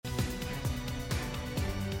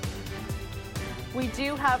We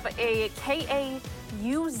do have a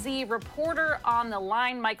KAUZ reporter on the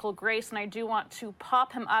line, Michael Grace, and I do want to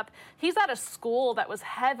pop him up. He's at a school that was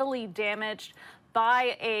heavily damaged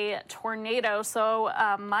by a tornado. So,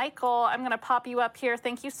 Michael, I'm going to pop you up here.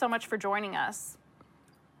 Thank you so much for joining us.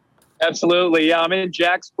 Absolutely. Yeah, I'm in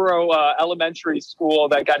Jacksboro Elementary School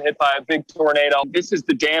that got hit by a big tornado. This is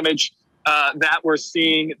the damage that we're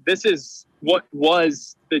seeing. This is what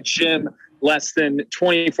was the gym less than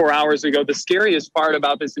 24 hours ago. The scariest part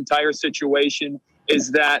about this entire situation is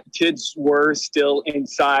that kids were still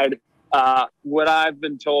inside. What I've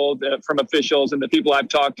been told from officials and the people I've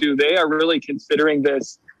talked to, they are really considering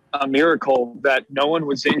this a miracle that no one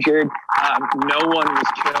was injured, no one was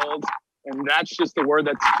killed. And that's just the word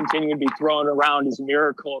that's continuing to be thrown around is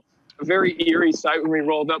miracle. A very eerie sight when we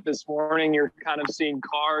rolled up this morning. You're kind of seeing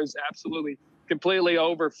cars absolutely completely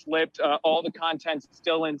overflipped. All the contents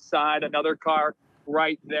still inside. Another car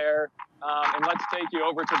right there. And let's take you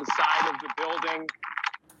over to the side of the building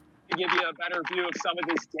to give you a better view of some of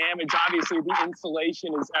this damage. Obviously, the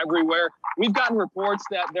insulation is everywhere. We've gotten reports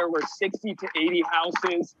that there were 60 to 80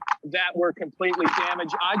 houses that were completely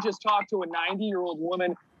damaged. I just talked to a 90-year-old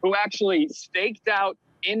woman who actually staked out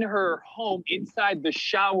in her home inside the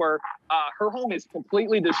shower. Her home is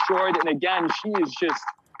completely destroyed. And again, she is just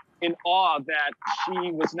in awe that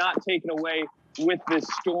she was not taken away with this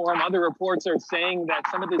storm. Other reports are saying that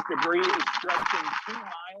some of this debris is stretching 2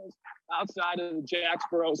 miles outside of the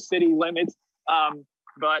Jacksboro city limits.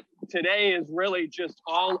 But today is really just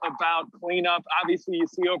all about cleanup. Obviously, you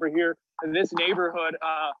see over here in this neighborhood,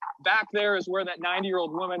 back there is where that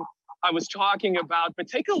 90-year-old woman I was talking about. But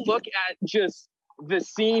take a look at just the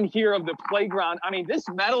scene here of the playground. I mean, this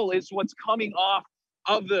metal is what's coming off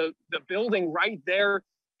of the building right there.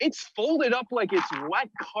 It's folded up like it's wet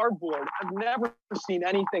cardboard. I've never seen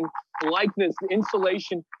anything like this. The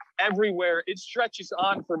insulation everywhere. It stretches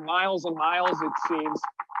on for miles and miles, it seems.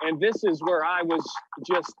 And this is where I was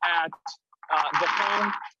just at the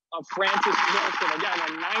home of Frances Wilson. Again,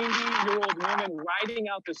 a 90-year-old woman riding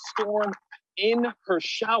out the storm in her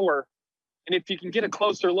shower. And if you can get a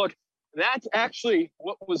closer look, that's actually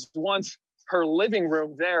what was once her living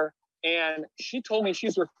room there. And she told me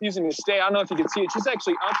she's refusing to stay. I don't know if you can see it. She's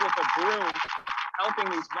actually up with a broom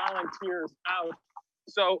helping these volunteers out.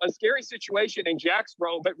 So a scary situation in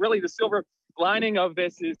Jacksboro, but really the silver lining of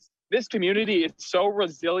this is this community is so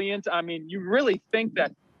resilient. I mean, you really think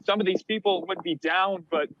that some of these people would be down,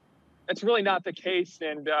 but that's really not the case.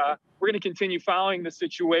 And we're going to continue following the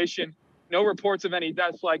situation. No reports of any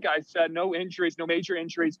deaths, like I said, no injuries, no major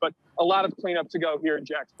injuries, but a lot of cleanup to go here in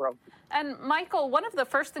Jacksboro. And Michael, one of the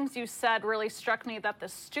first things you said really struck me, that the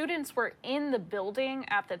students were in the building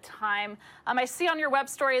at the time. I see on your web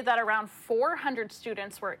story that around 400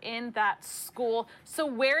 students were in that school. So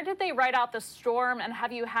where did they ride out the storm? And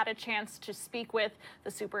have you had a chance to speak with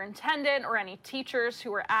the superintendent or any teachers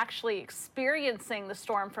who were actually experiencing the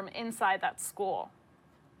storm from inside that school?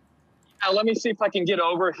 Let me see if I can get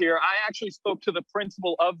over here. I actually spoke to the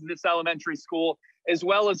principal of this elementary school, as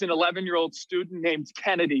well as an 11-year-old student named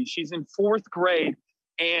Kennedy. She's in 4th grade.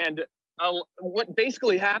 And what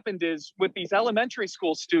basically happened is with these elementary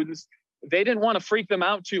school students, they didn't want to freak them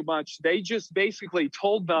out too much. They just basically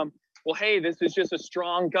told them, well, hey, this is just a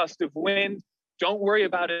strong gust of wind. Don't worry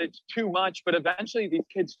about it too much. But eventually these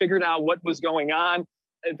kids figured out what was going on.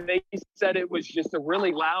 They said it was just a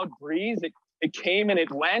really loud breeze. It came and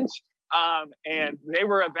it went. And they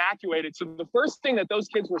were evacuated. So the first thing that those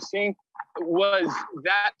kids were seeing was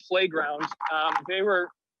that playground. They were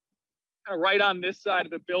right on this side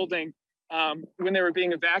of the building when they were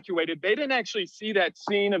being evacuated. They didn't actually see that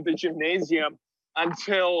scene of the gymnasium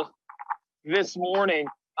until this morning.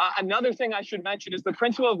 Another thing I should mention is the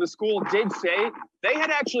principal of the school did say they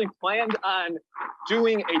had actually planned on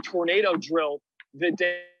doing a tornado drill the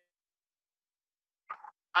day.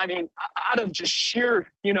 I mean, out of just sheer,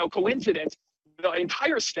 coincidence, the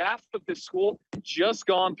entire staff of the school just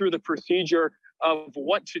gone through the procedure of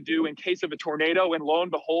what to do in case of a tornado. And lo and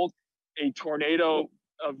behold, a tornado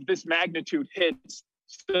of this magnitude hits.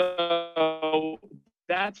 So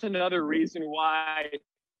that's another reason why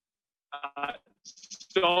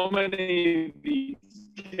so many of these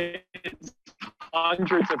kids,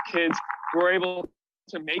 hundreds of kids, were able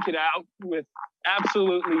to make it out with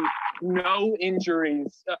absolutely no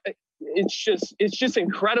injuries. It's just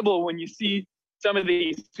incredible when you see some of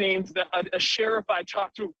these scenes. A sheriff I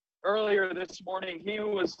talked to earlier this morning, he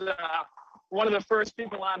was one of the first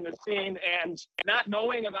people on the scene, and not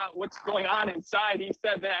knowing about what's going on inside, he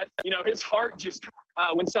said that, his heart just,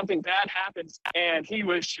 when something bad happens, and he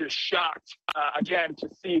was just shocked, again, to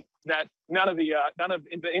see that none of the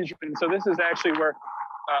injured. And so this is actually where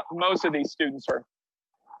most of these students were.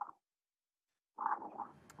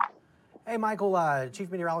 Hey, Michael,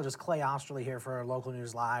 Chief Meteorologist Clay Osterley here for Local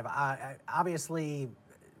News Live. Obviously,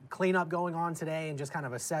 cleanup going on today and just kind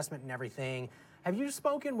of assessment and everything. Have you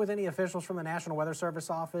spoken with any officials from the National Weather Service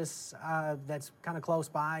office that's kind of close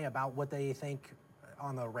by about what they think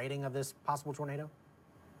on the rating of this possible tornado?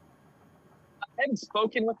 I haven't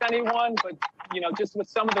spoken with anyone, but, just with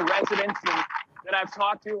some of the residents that I've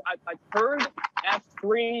talked to, I've heard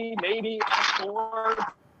F3, maybe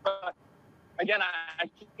F4, but again, I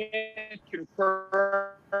can't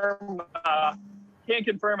confirm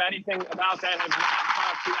anything about that. I've not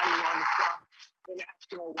talked to anyone from the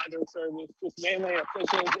National Weather Service, just mainly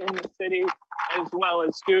officials in the city, as well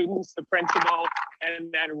as students, the principal,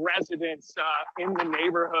 and then residents in the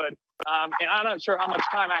neighborhood. And I'm not sure how much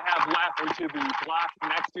time I have left into the block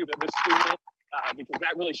next to the school, because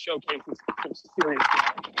that really showcases some serious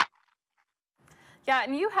damage. Yeah,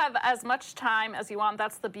 and you have as much time as you want.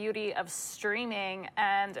 That's the beauty of streaming.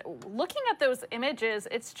 And looking at those images,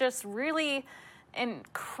 it's just really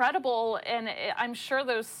incredible. And I'm sure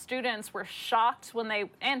those students were shocked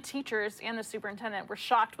and teachers and the superintendent were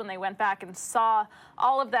shocked when they went back and saw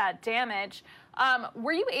all of that damage.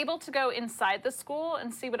 Were you able to go inside the school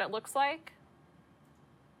and see what it looks like?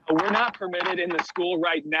 We're not permitted in the school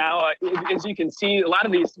right now. As you can see, a lot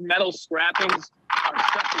of these metal scrappings are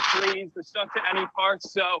stuck to trees, they're stuck to any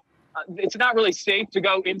parts. So it's not really safe to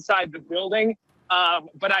go inside the building.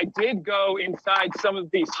 But I did go inside some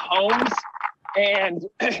of these homes, and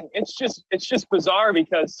it's just bizarre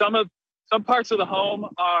because some parts of the home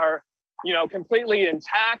are, completely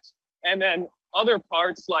intact. And then other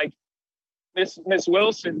parts, like Miss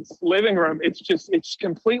Wilson's living room, it's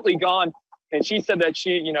completely gone. And she said that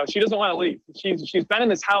she doesn't want to leave. She's been in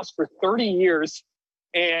this house for 30 years,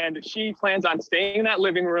 and she plans on staying in that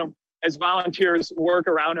living room as volunteers work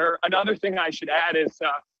around her. Another thing I should add is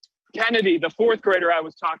Kennedy, the fourth grader I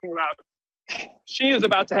was talking about, she is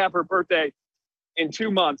about to have her birthday in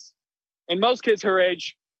 2 months. And most kids her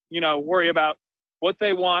age, worry about what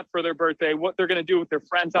they want for their birthday, what they're going to do with their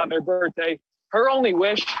friends on their birthday. Her only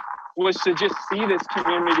wish was to just see this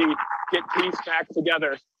community get peace back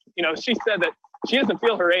together. She said that she doesn't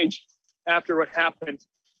feel her age after what happened.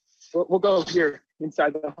 We'll go here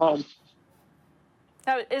inside the home.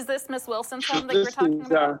 Now, is this Miss Wilson's home that you were talking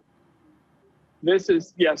about? This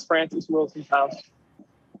is, yes, Frances Wilson's house.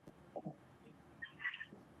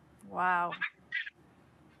 Wow.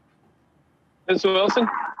 Miss Wilson?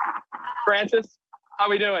 Frances, how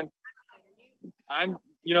we doing? I'm,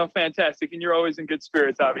 fantastic, and you're always in good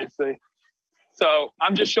spirits, obviously. So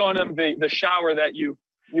I'm just showing them the shower that you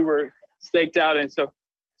were staked out in. So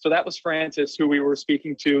that was Frances, who we were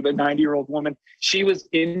speaking to, the 90-year-old woman. She was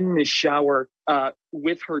in the shower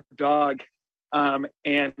with her dog.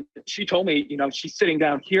 And she told me, she's sitting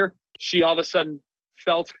down here. She all of a sudden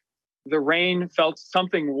felt the rain, felt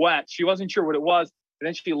something wet. She wasn't sure what it was. And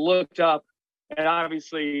then she looked up, and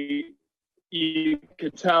obviously you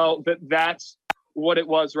could tell that that's what it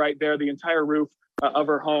was right there. The entire roof of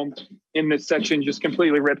her home in this section just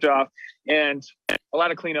completely ripped off, and a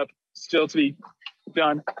lot of cleanup still to be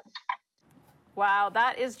done. Wow,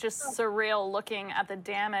 that is just surreal looking at the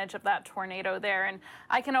damage of that tornado there. And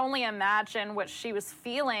I can only imagine what she was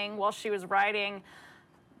feeling while she was riding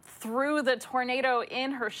through the tornado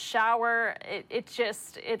in her shower.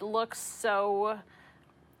 It looks so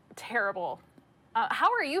terrible.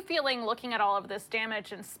 How are you feeling looking at all of this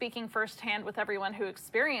damage and speaking firsthand with everyone who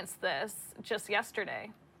experienced this just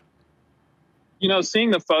yesterday?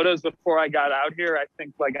 Seeing the photos before I got out here, I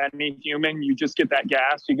think like any human, you just get that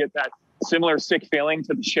gas, you get that similar sick feeling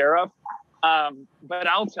to the sheriff. But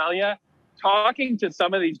I'll tell you, talking to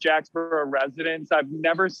some of these Jacksboro residents, I've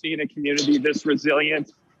never seen a community this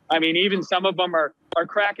resilient. I mean, even some of them are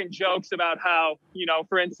cracking jokes about how,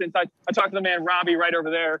 for instance, I talked to the man Robbie right over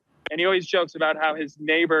there, and he always jokes about how his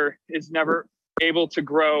neighbor is never able to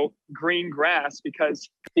grow green grass because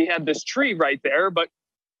he had this tree right there, but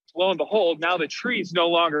lo and behold, now the tree's no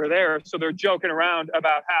longer there. So they're joking around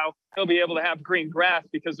about how he'll be able to have green grass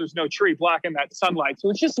because there's no tree blocking that sunlight. So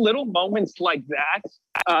it's just little moments like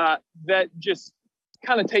that that just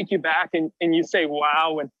kind of take you back and you say,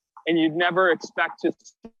 wow. And you'd never expect to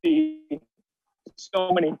see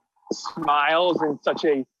so many smiles in such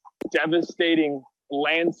a devastating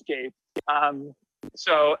landscape.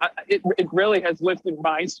 So it really has lifted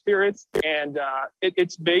my spirits, and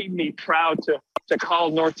it's made me proud to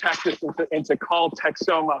call North Texas and to call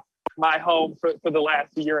Texoma my home for the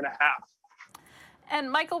last year and a half. And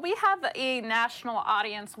Michael, we have a national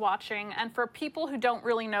audience watching, and for people who don't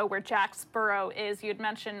really know where Jacksboro is, you had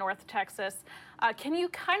mentioned North Texas. Can you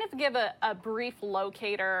kind of give a brief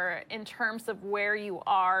locator in terms of where you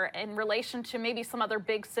are in relation to maybe some other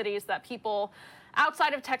big cities that people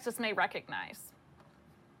outside of Texas may recognize?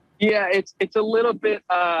 Yeah, it's a little bit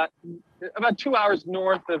about 2 hours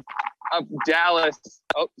north of Dallas.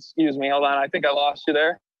 Oh, excuse me, hold on. I think I lost you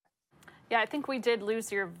there. Yeah, I think we did lose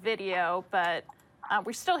your video, but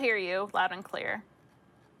we still hear you loud and clear.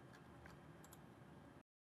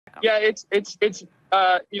 Yeah, it's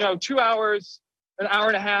 2 hours, an hour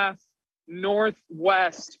and a half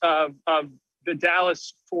northwest of the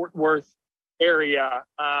Dallas-Fort Worth area.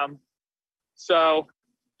 So,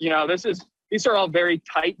 these are all very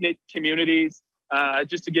tight-knit communities.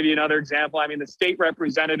 Just to give you another example, I mean, the state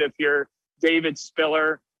representative here, David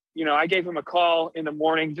Spiller, I gave him a call in the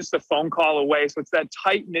morning, just a phone call away. So it's that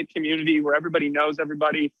tight-knit community where everybody knows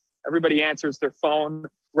everybody. Everybody answers their phone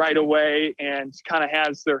right away and kind of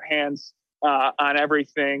has their hands on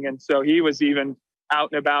everything. And so he was even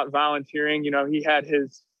out and about volunteering. He had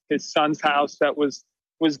his son's house that was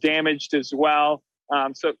damaged as well.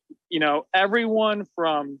 So everyone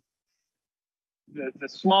from the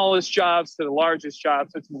smallest jobs to the largest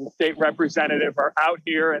jobs, to the state representative, are out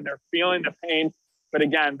here and they're feeling the pain. But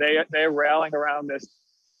again, they're rallying around this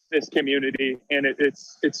community, and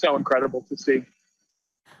it's so incredible to see.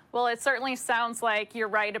 Well, it certainly sounds like you're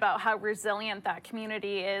right about how resilient that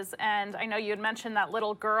community is. And I know you had mentioned that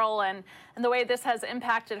little girl and the way this has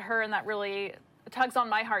impacted her, and that really tugs on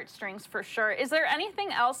my heartstrings for sure. Is there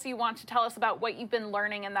anything else you want to tell us about what you've been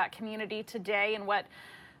learning in that community today and what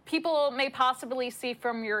people may possibly see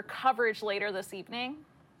from your coverage later this evening?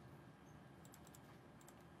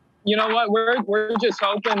 You know what? We're just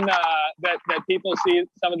hoping that people see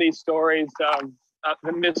some of these stories of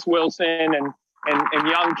Miss Wilson and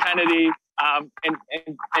young Kennedy and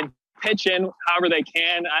pitch in however they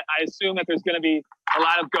can. I assume that there's going to be a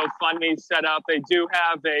lot of GoFundMe set up. They do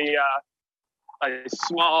have a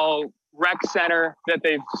small rec center that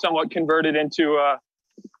they've somewhat converted into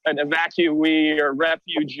an evacuee or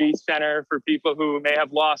refugee center for people who may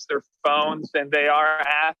have lost their phones, and they are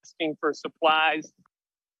asking for supplies.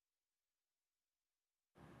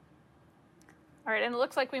 All right, and it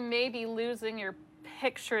looks like we may be losing your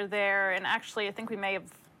picture there, and actually I think we may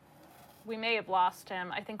have lost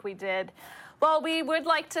him. I think we did. Well, we would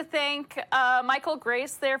like to thank Michael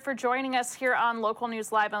Grace there for joining us here on Local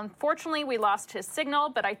News Live. Unfortunately, we lost his signal,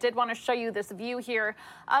 but I did want to show you this view here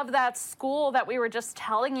of that school that we were just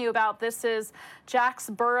telling you about. This is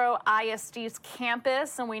Jacksboro ISD's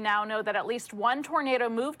campus, and we now know that at least one tornado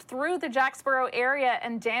moved through the Jacksboro area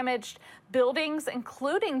and damaged buildings,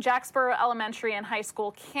 including Jacksboro Elementary and High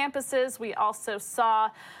School campuses. We also saw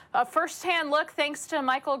a firsthand look, thanks to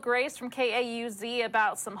Michael Grace from KAUZ,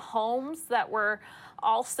 about some homes that were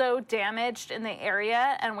also damaged in the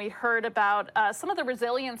area. And we heard about some of the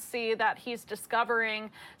resiliency that he's discovering,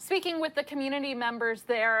 speaking with the community members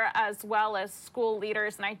there as well as school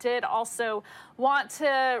leaders. And I did also want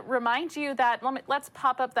to remind you that, let's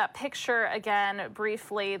pop up that picture again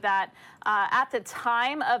briefly, that at the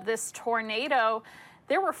time of this tornado,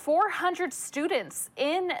 there were 400 students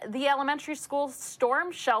in the elementary school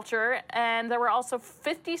storm shelter, and there were also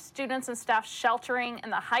 50 students and staff sheltering in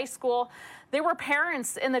the high school. There were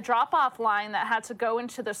parents in the drop-off line that had to go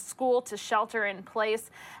into the school to shelter in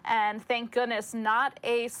place, and thank goodness not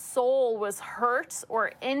a soul was hurt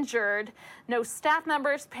or injured. No staff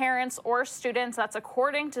members, parents, or students. That's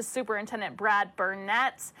according to Superintendent Brad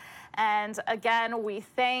Burnett. And again, we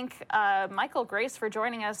thank Michael Grace for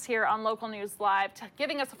joining us here on Local News Live,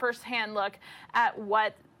 giving us a firsthand look at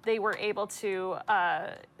what they were able to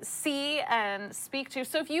see and speak to.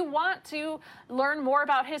 So if you want to learn more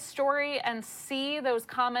about his story and see those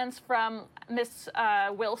comments from Miss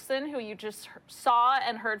Wilson, who you just saw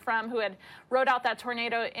and heard from, who had rode out that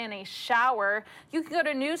tornado in a shower, you can go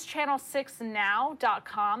to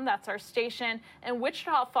newschannel6now.com. That's our station in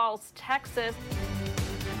Wichita Falls, Texas.